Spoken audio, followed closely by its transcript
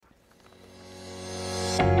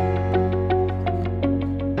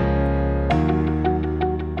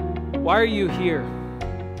are you here?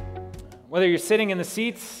 Whether you're sitting in the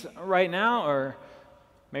seats right now, or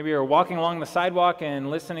maybe you're walking along the sidewalk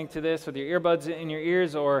and listening to this with your earbuds in your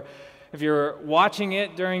ears, or if you're watching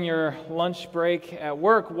it during your lunch break at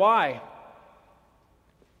work, why?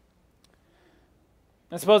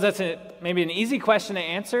 I suppose that's maybe an easy question to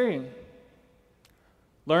answer.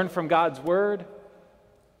 Learn from God's Word,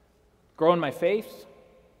 grow in my faith,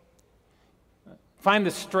 find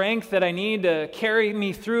the strength that I need to carry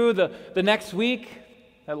me through the next week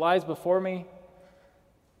that lies before me.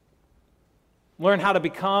 Learn how to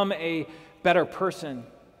become a better person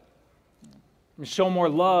and show more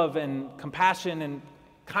love and compassion and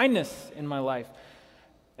kindness in my life.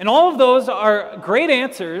 And all of those are great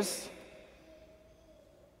answers,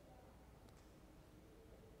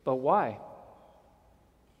 but why?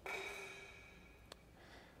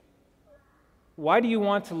 Why do you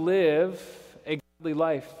want to live a godly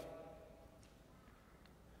life?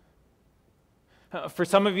 For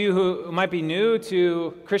some of you who might be new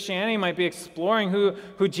to Christianity, might be exploring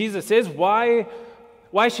who Jesus is, why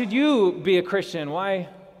should you be a Christian? Why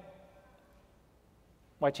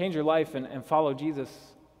change your life and follow Jesus?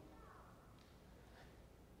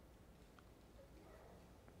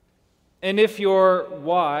 And if your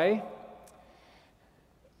why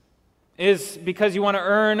is because you want to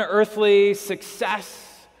earn earthly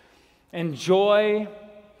success and joy,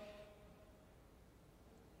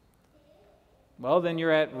 well, then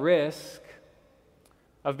you're at risk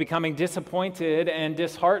of becoming disappointed and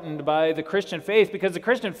disheartened by the Christian faith, because the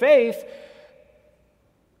Christian faith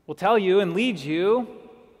will tell you and lead you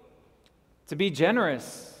to be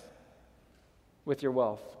generous with your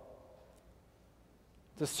wealth,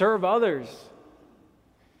 to serve others,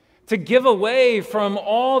 to give away from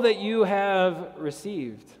all that you have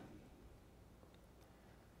received.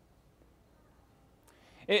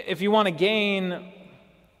 If you want to gain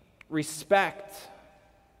respect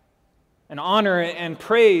and honor and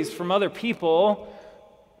praise from other people,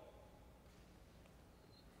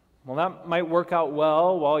 well, that might work out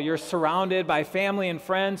well while you're surrounded by family and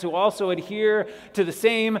friends who also adhere to the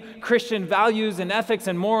same Christian values and ethics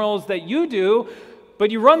and morals that you do, but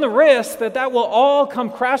you run the risk that will all come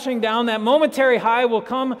crashing down. That momentary high will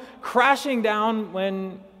come crashing down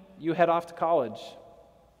when you head off to college,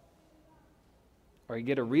 or you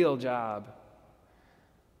get a real job,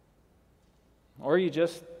 or you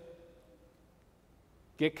just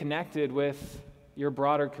get connected with your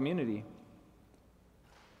broader community.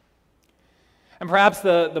 And perhaps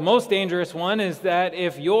the most dangerous one is that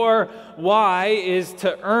if your why is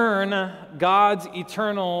to earn God's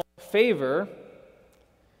eternal favor,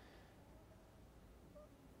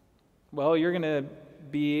 well, you're going to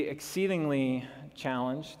be exceedingly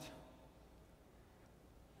challenged.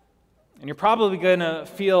 And you're probably going to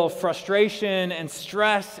feel frustration and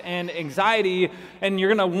stress and anxiety, and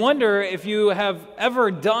you're going to wonder if you have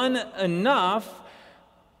ever done enough,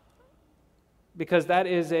 because that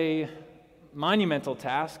is a monumental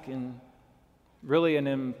task and really an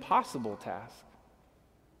impossible task.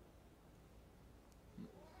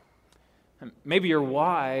 Maybe your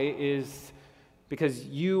why is because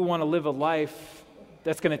you want to live a life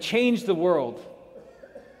that's going to change the world,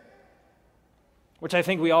 which I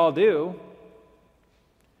think we all do.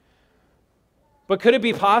 But could it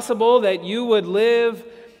be possible that you would live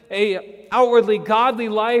a outwardly godly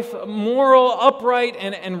life, moral, upright,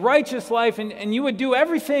 and righteous life, and you would do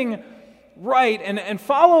everything right and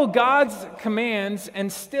follow God's commands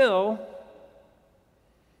and still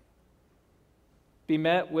be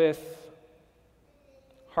met with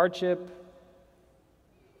hardship,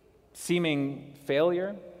 seeming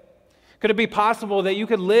failure? Could it be possible that you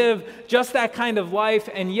could live just that kind of life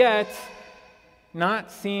and yet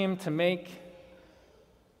not seem to make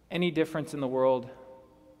any difference in the world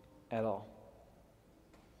at all?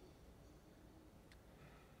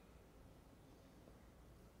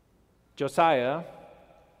 Josiah,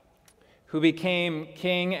 who became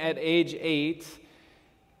king at age 8,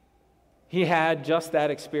 he had just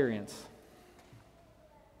that experience.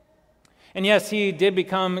 And yes, he did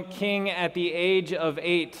become king at the age of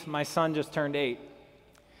 8. My son just turned 8.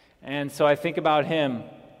 And so I think about him,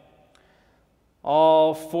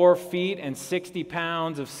 all 4 feet and 60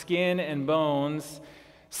 pounds of skin and bones,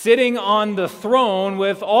 sitting on the throne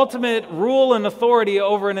with ultimate rule and authority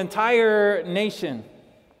over an entire nation.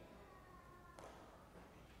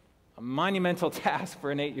 A monumental task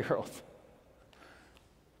for an 8-year-old.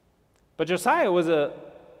 But Josiah was a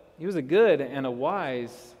good and a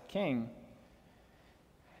wise king.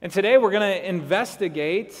 And today we're going to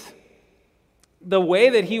investigate the way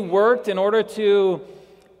that he worked in order to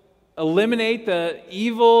eliminate the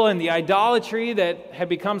evil and the idolatry that had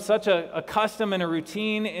become such a custom and a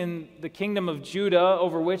routine in the kingdom of Judah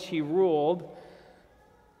over which he ruled.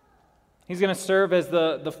 He's going to serve as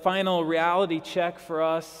the final reality check for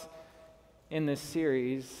us in this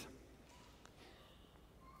series.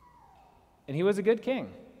 And he was a good king.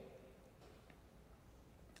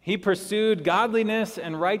 He pursued godliness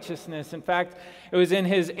and righteousness. In fact, it was in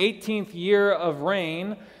his 18th year of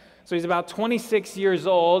reign, so he's about 26 years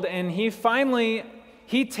old, and he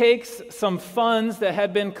takes some funds that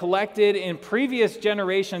had been collected in previous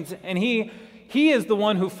generations, and he is the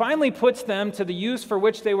one who finally puts them to the use for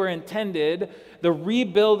which they were intended, the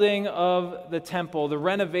rebuilding of the temple, the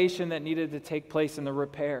renovation that needed to take place and the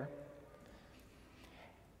repair.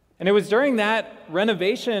 And it was during that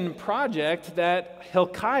renovation project that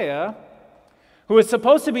Hilkiah, who was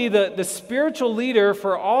supposed to be the spiritual leader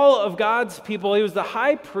for all of God's people, he was the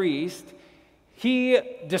high priest, he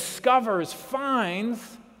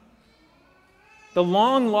finds the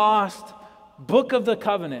long-lost Book of the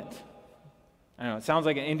Covenant. I know, it sounds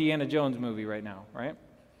like an Indiana Jones movie right now, right?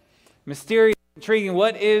 Mysterious, intriguing.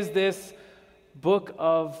 What is this Book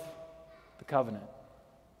of the Covenant?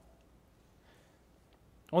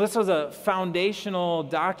 Well, this was a foundational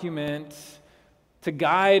document to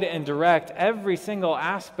guide and direct every single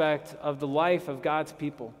aspect of the life of God's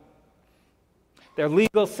people. Their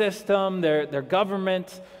legal system, their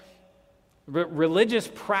government, religious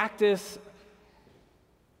practice,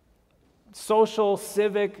 social,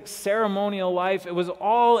 civic, ceremonial life. It was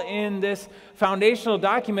all in this foundational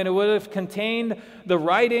document. It would have contained the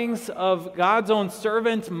writings of God's own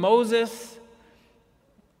servant, Moses,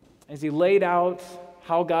 as he laid out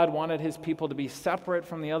how God wanted his people to be separate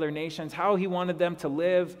from the other nations, how he wanted them to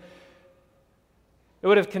live. It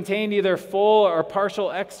would have contained either full or partial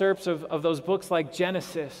excerpts of those books like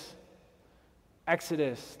Genesis,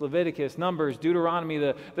 Exodus, Leviticus, Numbers, Deuteronomy,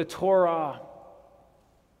 the Torah.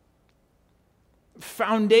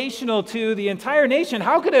 Foundational to the entire nation.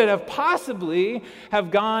 How could it have possibly have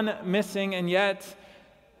gone missing, and yet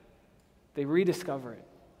they rediscover it?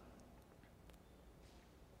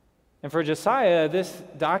 And for Josiah, this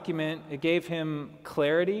document, it gave him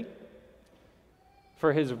clarity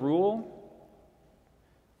for his rule.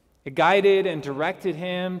 It guided and directed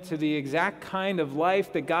him to the exact kind of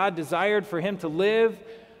life that God desired for him to live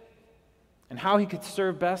and how he could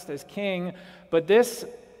serve best as king. But this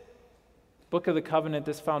Book of the Covenant,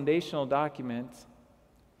 this foundational document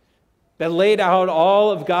that laid out all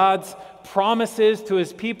of God's promises to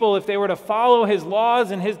his people if they were to follow his laws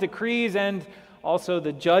and his decrees, and also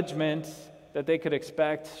the judgment that they could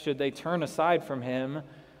expect should they turn aside from him.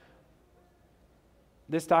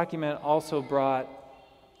 This document also brought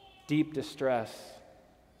deep distress.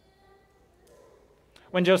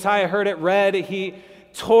 When Josiah heard it read, he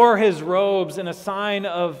tore his robes in a sign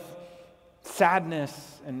of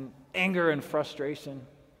sadness and anger and frustration.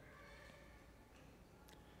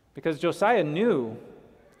 Because Josiah knew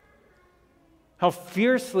how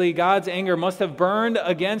fiercely God's anger must have burned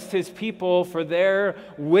against his people for their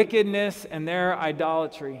wickedness and their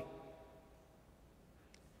idolatry.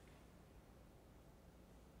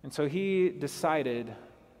 And so he decided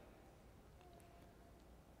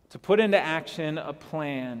to put into action a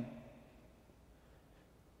plan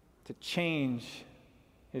to change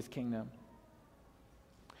his kingdom.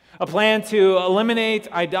 A plan to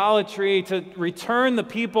eliminate idolatry, to return the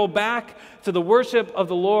people back to the worship of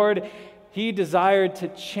the Lord. He desired to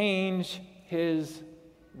change his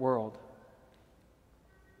world.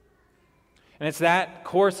 And it's that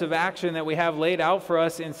course of action that we have laid out for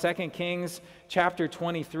us in 2 Kings chapter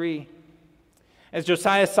 23. As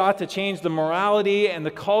Josiah sought to change the morality and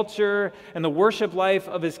the culture and the worship life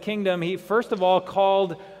of his kingdom, he first of all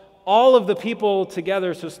called all of the people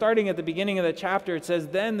together. So starting at the beginning of the chapter, it says,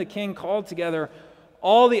 "Then the king called together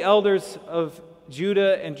all the elders of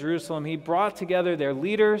Judah and Jerusalem. He brought together their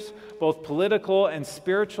leaders, both political and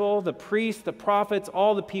spiritual, the priests, the prophets,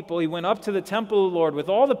 all the people. He went up to the temple of the Lord with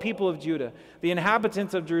all the people of Judah, the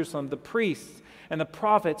inhabitants of Jerusalem, the priests and the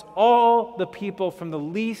prophets, all the people from the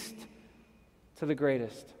least to the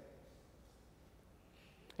greatest.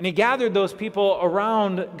 And he gathered those people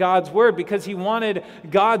around God's word because he wanted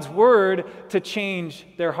God's word to change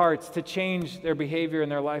their hearts, to change their behavior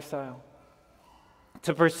and their lifestyle,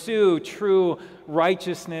 to pursue true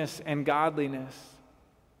righteousness and godliness.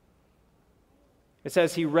 It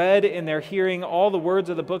says he read in their hearing all the words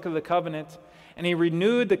of the book of the covenant, and he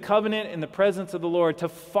renewed the covenant in the presence of the Lord to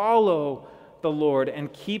follow the Lord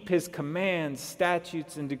and keep his commands,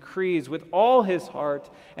 statutes, and decrees with all his heart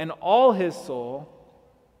and all his soul.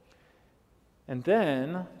 And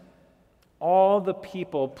then all the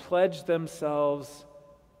people pledged themselves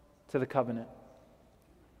to the covenant.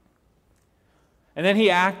 And then he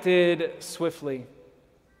acted swiftly.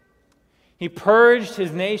 He purged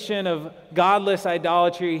his nation of godless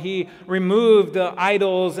idolatry. He removed the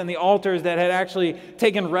idols and the altars that had actually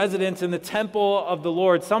taken residence in the temple of the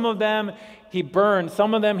Lord. Some of them he burned.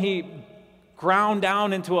 Some of them he ground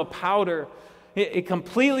down into a powder. It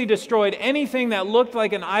completely destroyed anything that looked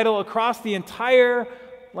like an idol across the entire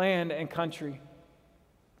land and country.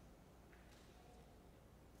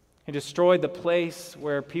 He destroyed the place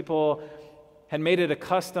where people had made it a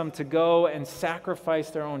custom to go and sacrifice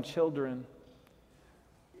their own children.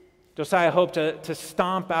 Josiah hoped to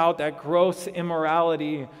stomp out that gross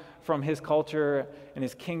immorality from his culture and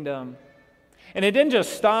his kingdom. And it didn't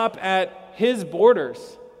just stop at his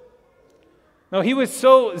borders. No, he was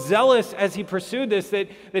so zealous as he pursued this that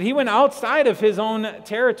he went outside of his own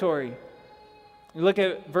territory. You look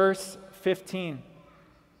at verse 15.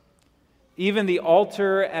 Even the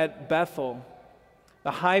altar at Bethel,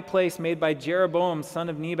 the high place made by Jeroboam, son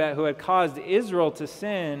of Nebat, who had caused Israel to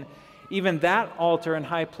sin, even that altar and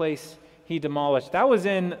high place he demolished. That was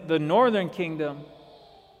in the northern kingdom.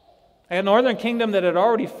 A northern kingdom that had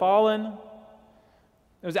already fallen.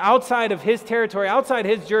 It was outside of his territory, outside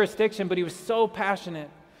his jurisdiction, but he was so passionate.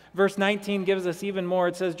 Verse 19 gives us even more.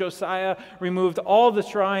 It says, Josiah removed all the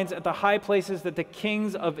shrines at the high places that the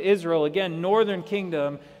kings of Israel, again, northern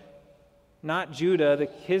kingdom, not Judah,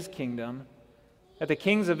 his kingdom, that the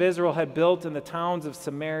kings of Israel had built in the towns of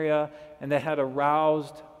Samaria and that had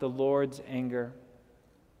aroused the Lord's anger.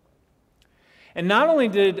 And not only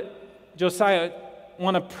did Josiah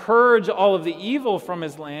want to purge all of the evil from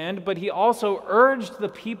his land, but he also urged the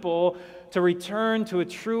people to return to a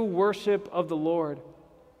true worship of the Lord.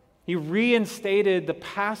 He reinstated the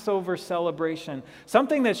Passover celebration,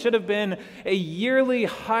 something that should have been a yearly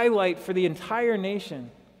highlight for the entire nation.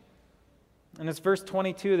 And it's verse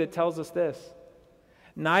 22 that tells us this.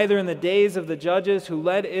 Neither in the days of the judges who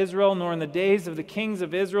led Israel, nor in the days of the kings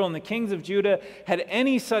of Israel and the kings of Judah had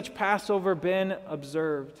any such Passover been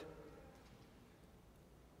observed.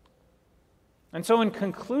 And so in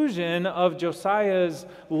conclusion of Josiah's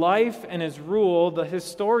life and his rule, the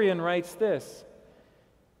historian writes this.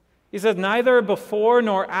 He says, neither before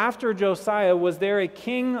nor after Josiah was there a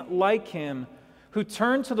king like him who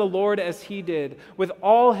turned to the Lord as he did, with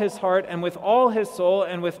all his heart and with all his soul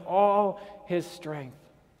and with all his strength.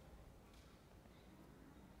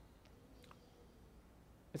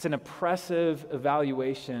 It's an impressive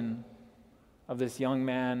evaluation of this young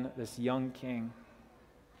man, this young king.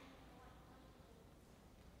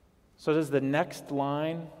 So does the next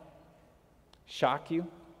line shock you?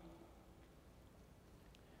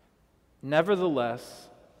 Nevertheless,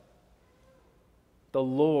 the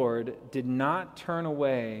Lord did not turn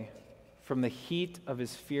away from the heat of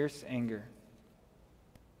his fierce anger.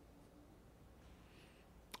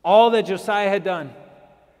 All that Josiah had done,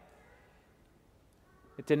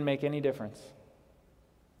 it didn't make any difference.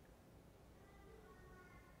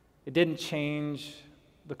 It didn't change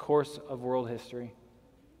the course of world history.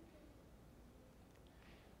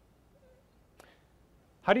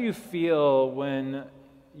 How do you feel when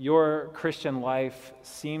your Christian life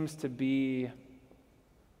seems to be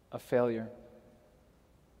a failure?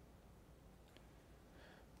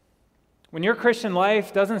 When your Christian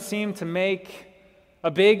life doesn't seem to make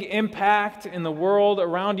a big impact in the world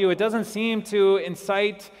around you, it doesn't seem to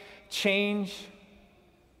incite change.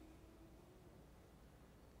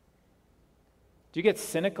 Do you get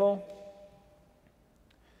cynical?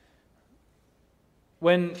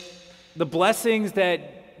 When the blessings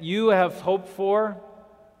that you have hoped for,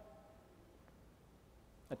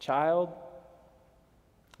 a child,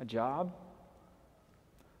 a job,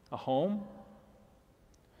 a home,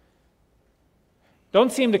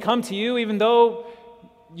 don't seem to come to you even though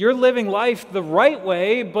you're living life the right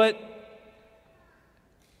way, but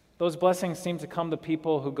those blessings seem to come to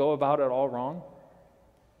people who go about it all wrong?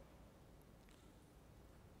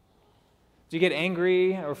 Do you get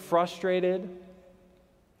angry or frustrated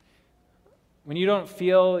when you don't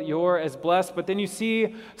feel you're as blessed, but then you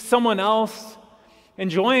see someone else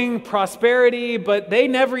enjoying prosperity, but they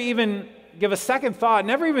never even give a second thought,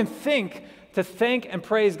 never even think to thank and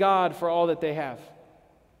praise God for all that they have?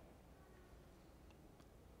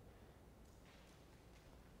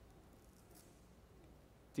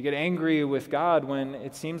 Do you get angry with God when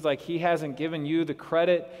it seems like He hasn't given you the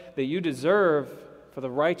credit that you deserve for the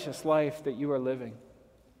righteous life that you are living?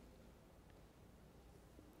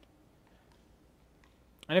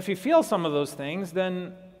 And if you feel some of those things,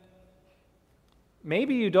 then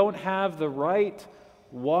maybe you don't have the right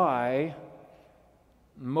why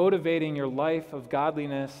motivating your life of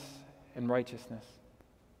godliness and righteousness.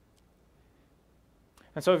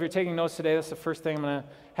 And so if you're taking notes today, that's the first thing I'm going to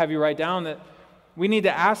have you write down, that we need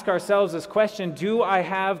to ask ourselves this question: do I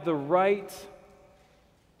have the right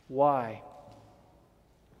why?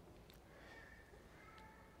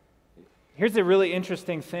 Here's the really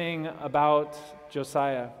interesting thing about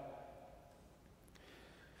Josiah.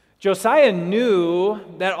 Josiah knew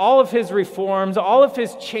that all of his reforms, all of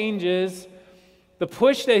his changes, the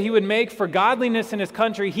push that he would make for godliness in his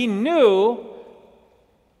country, he knew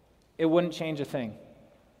it wouldn't change a thing.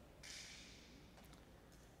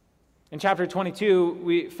 In chapter 22,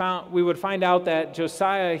 we would find out that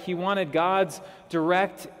Josiah, he wanted God's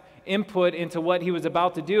direct input into what he was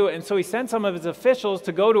about to do, and so he sent some of his officials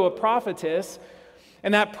to go to a prophetess,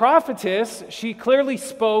 and that prophetess, she clearly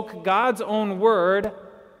spoke God's own word,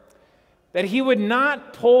 that he would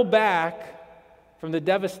not pull back from the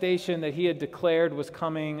devastation that he had declared was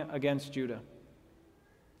coming against Judah.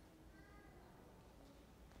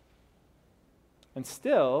 And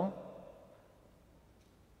still,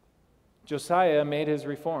 Josiah made his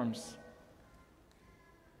reforms.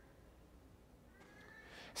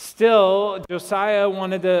 Still, Josiah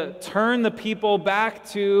wanted to turn the people back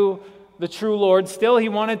to the true Lord. Still, he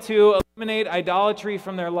wanted to eliminate idolatry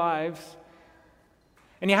from their lives.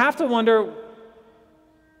 And you have to wonder,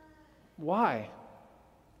 why?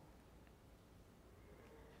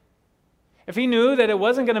 If he knew that it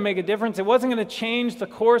wasn't going to make a difference, it wasn't going to change the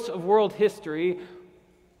course of world history,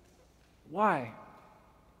 why?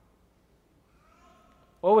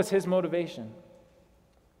 What was his motivation?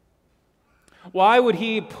 Why would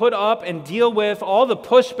he put up and deal with all the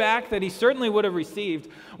pushback that he certainly would have received?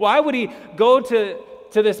 Why would he go to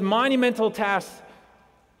this monumental task?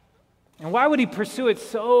 And why would he pursue it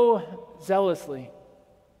so zealously?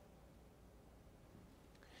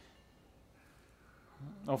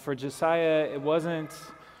 Oh, for Josiah, it wasn't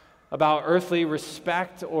about earthly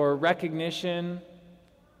respect or recognition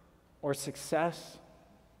or success.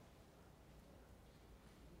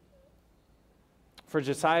 For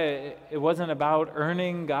Josiah, it wasn't about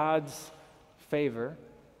earning God's favor.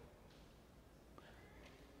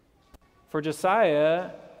 For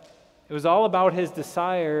Josiah, it was all about his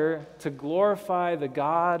desire to glorify the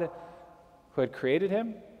God who had created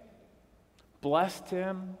him, blessed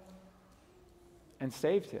him, and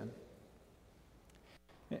saved him.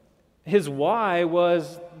 His why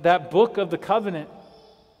was that book of the covenant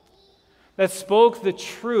that spoke the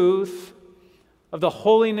truth of the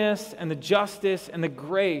holiness and the justice and the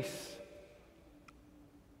grace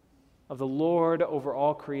of the Lord over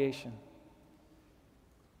all creation.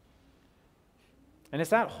 And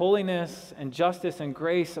it's that holiness and justice and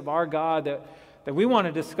grace of our God that we want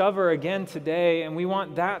to discover again today, and we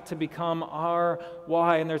want that to become our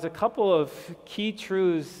why. And there's a couple of key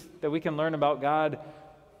truths that we can learn about God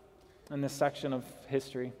in this section of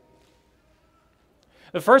history.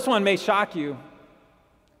 The first one may shock you.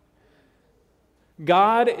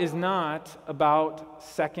 God is not about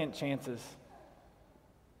second chances.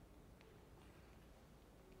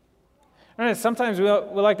 I know, sometimes we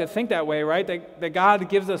like to think that way, right? That God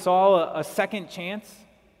gives us all a second chance.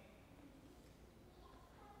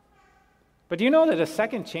 But do you know that a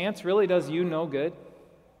second chance really does you no good?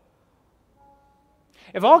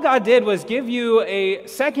 If all God did was give you a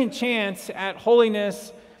second chance at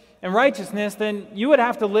holiness and righteousness, then you would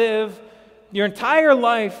have to live your entire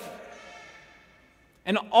life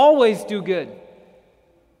and always do good.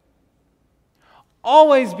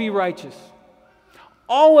 Always be righteous.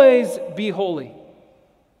 Always be holy.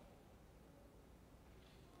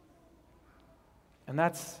 And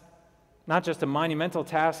that's not just a monumental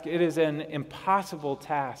task, it is an impossible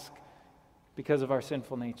task because of our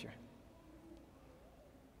sinful nature.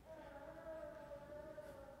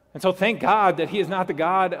 And so thank God that He is not the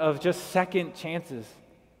God of just second chances.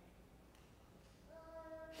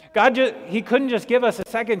 He couldn't just give us a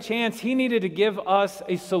second chance. He needed to give us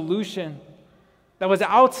a solution that was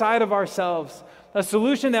outside of ourselves, a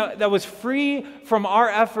solution that was free from our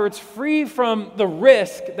efforts, free from the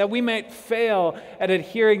risk that we might fail at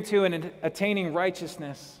adhering to and attaining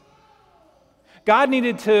righteousness. God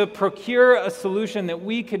needed to procure a solution that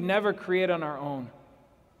we could never create on our own.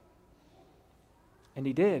 And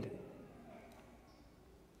He did.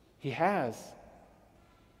 He has.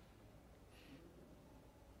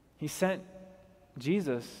 He sent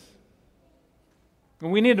Jesus.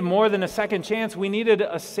 And we needed more than a second chance. We needed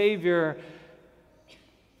a Savior,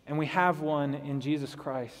 and we have one in Jesus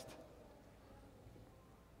Christ.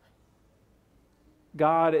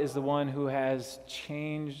 God is the one who has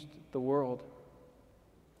changed the world.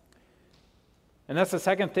 And that's the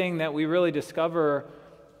second thing that we really discover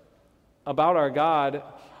about our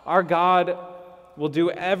God will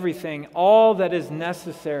do everything, all that is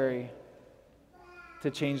necessary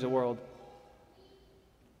to change the world.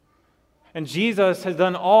 And Jesus has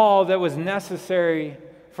done all that was necessary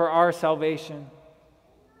for our salvation.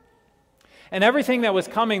 And everything that was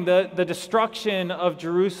coming, the destruction of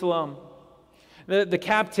Jerusalem, the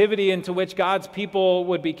captivity into which God's people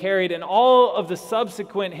would be carried, and all of the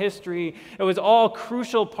subsequent history, it was all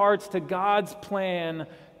crucial parts to God's plan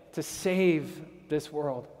to save this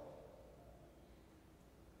world.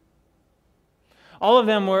 All of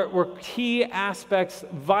them were key aspects,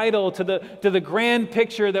 vital to the grand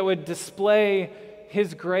picture that would display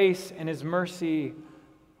His grace and His mercy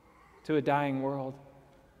to a dying world.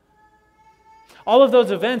 All of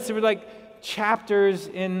those events, they were like chapters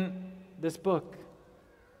in this book.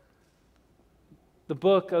 The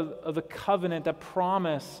book of the covenant, the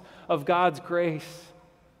promise of God's grace.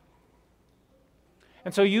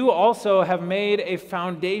 And so you also have made a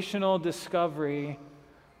foundational discovery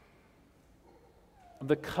of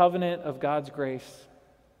the covenant of God's grace.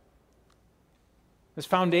 This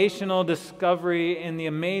foundational discovery in the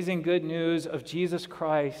amazing good news of Jesus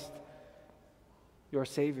Christ, your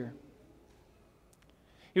Savior.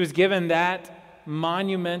 He was given that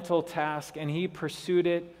monumental task, and He pursued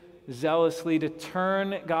it zealously to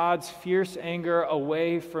turn God's fierce anger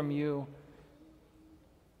away from you.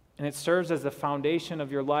 And it serves as the foundation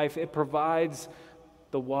of your life. It provides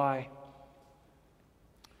the why.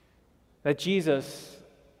 That Jesus,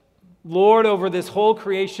 Lord over this whole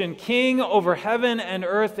creation, King over heaven and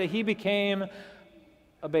earth, that He became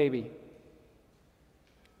a baby.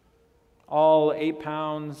 All 8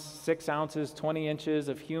 pounds, 6 ounces, 20 inches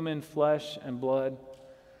of human flesh and blood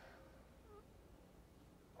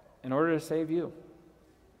in order to save you.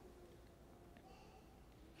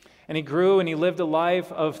 And He grew and He lived a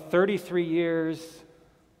life of 33 years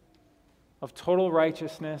of total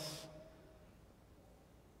righteousness,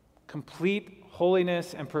 complete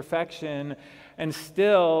holiness and perfection, and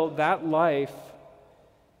still that life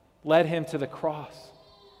led Him to the cross,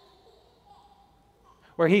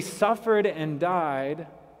 where He suffered and died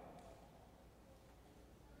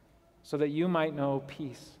so that you might know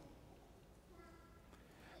peace.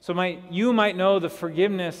 So you might know the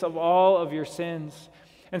forgiveness of all of your sins.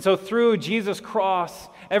 And so through Jesus' cross,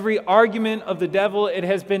 every argument of the devil, it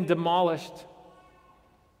has been demolished.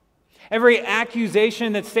 Every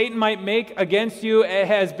accusation that Satan might make against you, it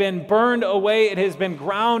has been burned away. It has been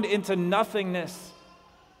ground into nothingness.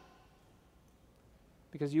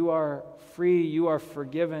 Because you are free, you are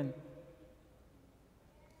forgiven.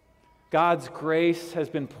 God's grace has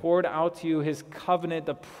been poured out to you. His covenant,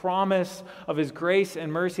 the promise of His grace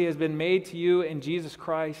and mercy has been made to you in Jesus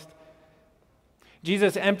Christ.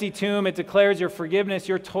 Jesus' empty tomb, it declares your forgiveness,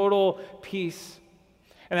 your total peace.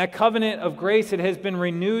 And that covenant of grace, it has been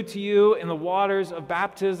renewed to you in the waters of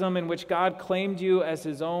baptism in which God claimed you as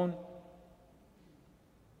His own.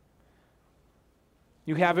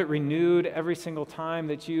 You have it renewed every single time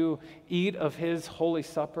that you eat of His holy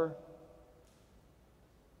supper.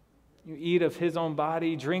 You eat of His own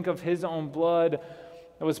body, drink of His own blood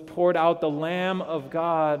that was poured out, the Lamb of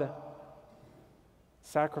God,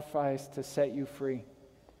 sacrificed to set you free.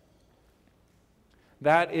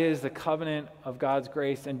 That is the covenant of God's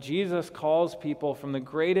grace. And Jesus calls people from the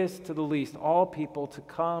greatest to the least, all people, to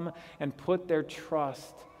come and put their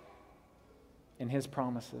trust in His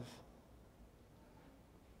promises.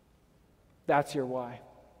 That's your why.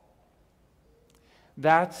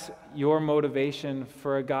 That's your motivation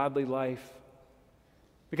for a godly life.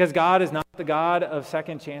 Because God is not the God of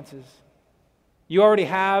second chances. You already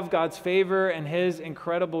have God's favor and His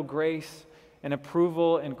incredible grace and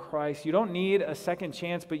approval in Christ. You don't need a second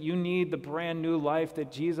chance, but you need the brand new life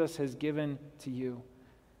that Jesus has given to you.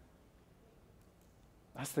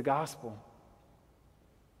 That's the gospel.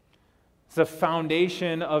 It's the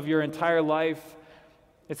foundation of your entire life.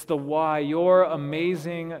 It's the why, your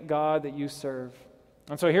amazing God that you serve.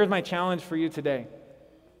 And so here's my challenge for you today.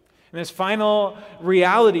 In this final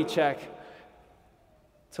reality check,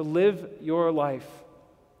 to live your life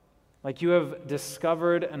like you have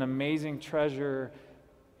discovered an amazing treasure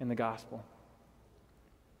in the gospel.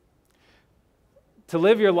 To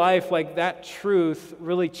live your life like that truth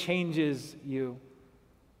really changes you.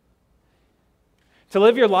 To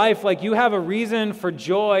live your life like you have a reason for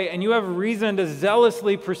joy and you have a reason to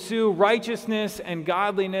zealously pursue righteousness and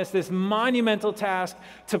godliness, this monumental task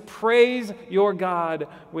to praise your God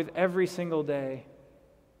with every single day.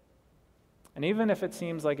 And even if it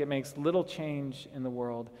seems like it makes little change in the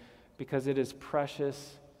world, because it is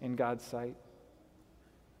precious in God's sight.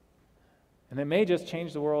 And it may just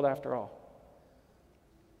change the world after all.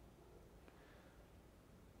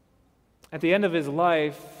 At the end of his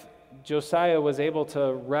life, Josiah was able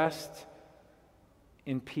to rest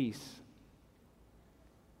in peace.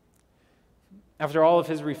 After all of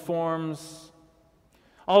his reforms,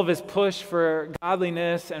 all of his push for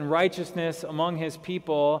godliness and righteousness among his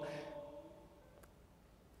people,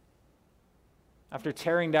 after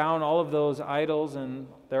tearing down all of those idols and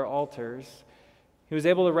their altars, he was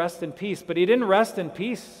able to rest in peace. But he didn't rest in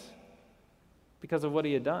peace because of what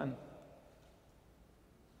he had done.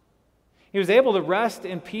 He was able to rest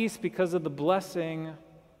in peace because of the blessing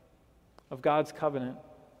of God's covenant.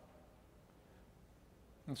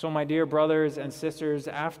 And so, my dear brothers and sisters,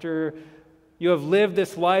 after you have lived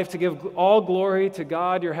this life to give all glory to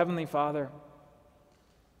God, your Heavenly Father,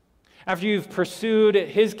 after you've pursued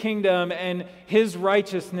His kingdom and His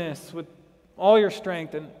righteousness with all your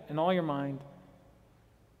strength and all your mind,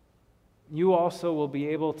 you also will be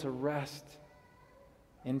able to rest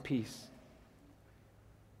in peace.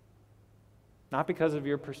 Not because of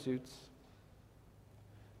your pursuits,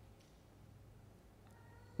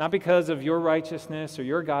 not because of your righteousness or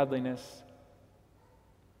your godliness.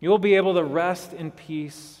 You will be able to rest in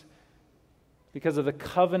peace because of the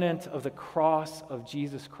covenant of the cross of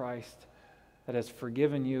Jesus Christ that has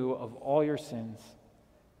forgiven you of all your sins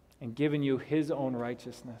and given you His own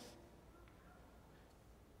righteousness.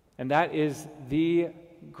 And that is the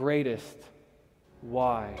greatest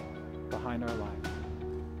why behind our lives.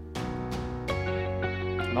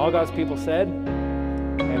 And all God's people said,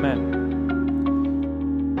 Amen.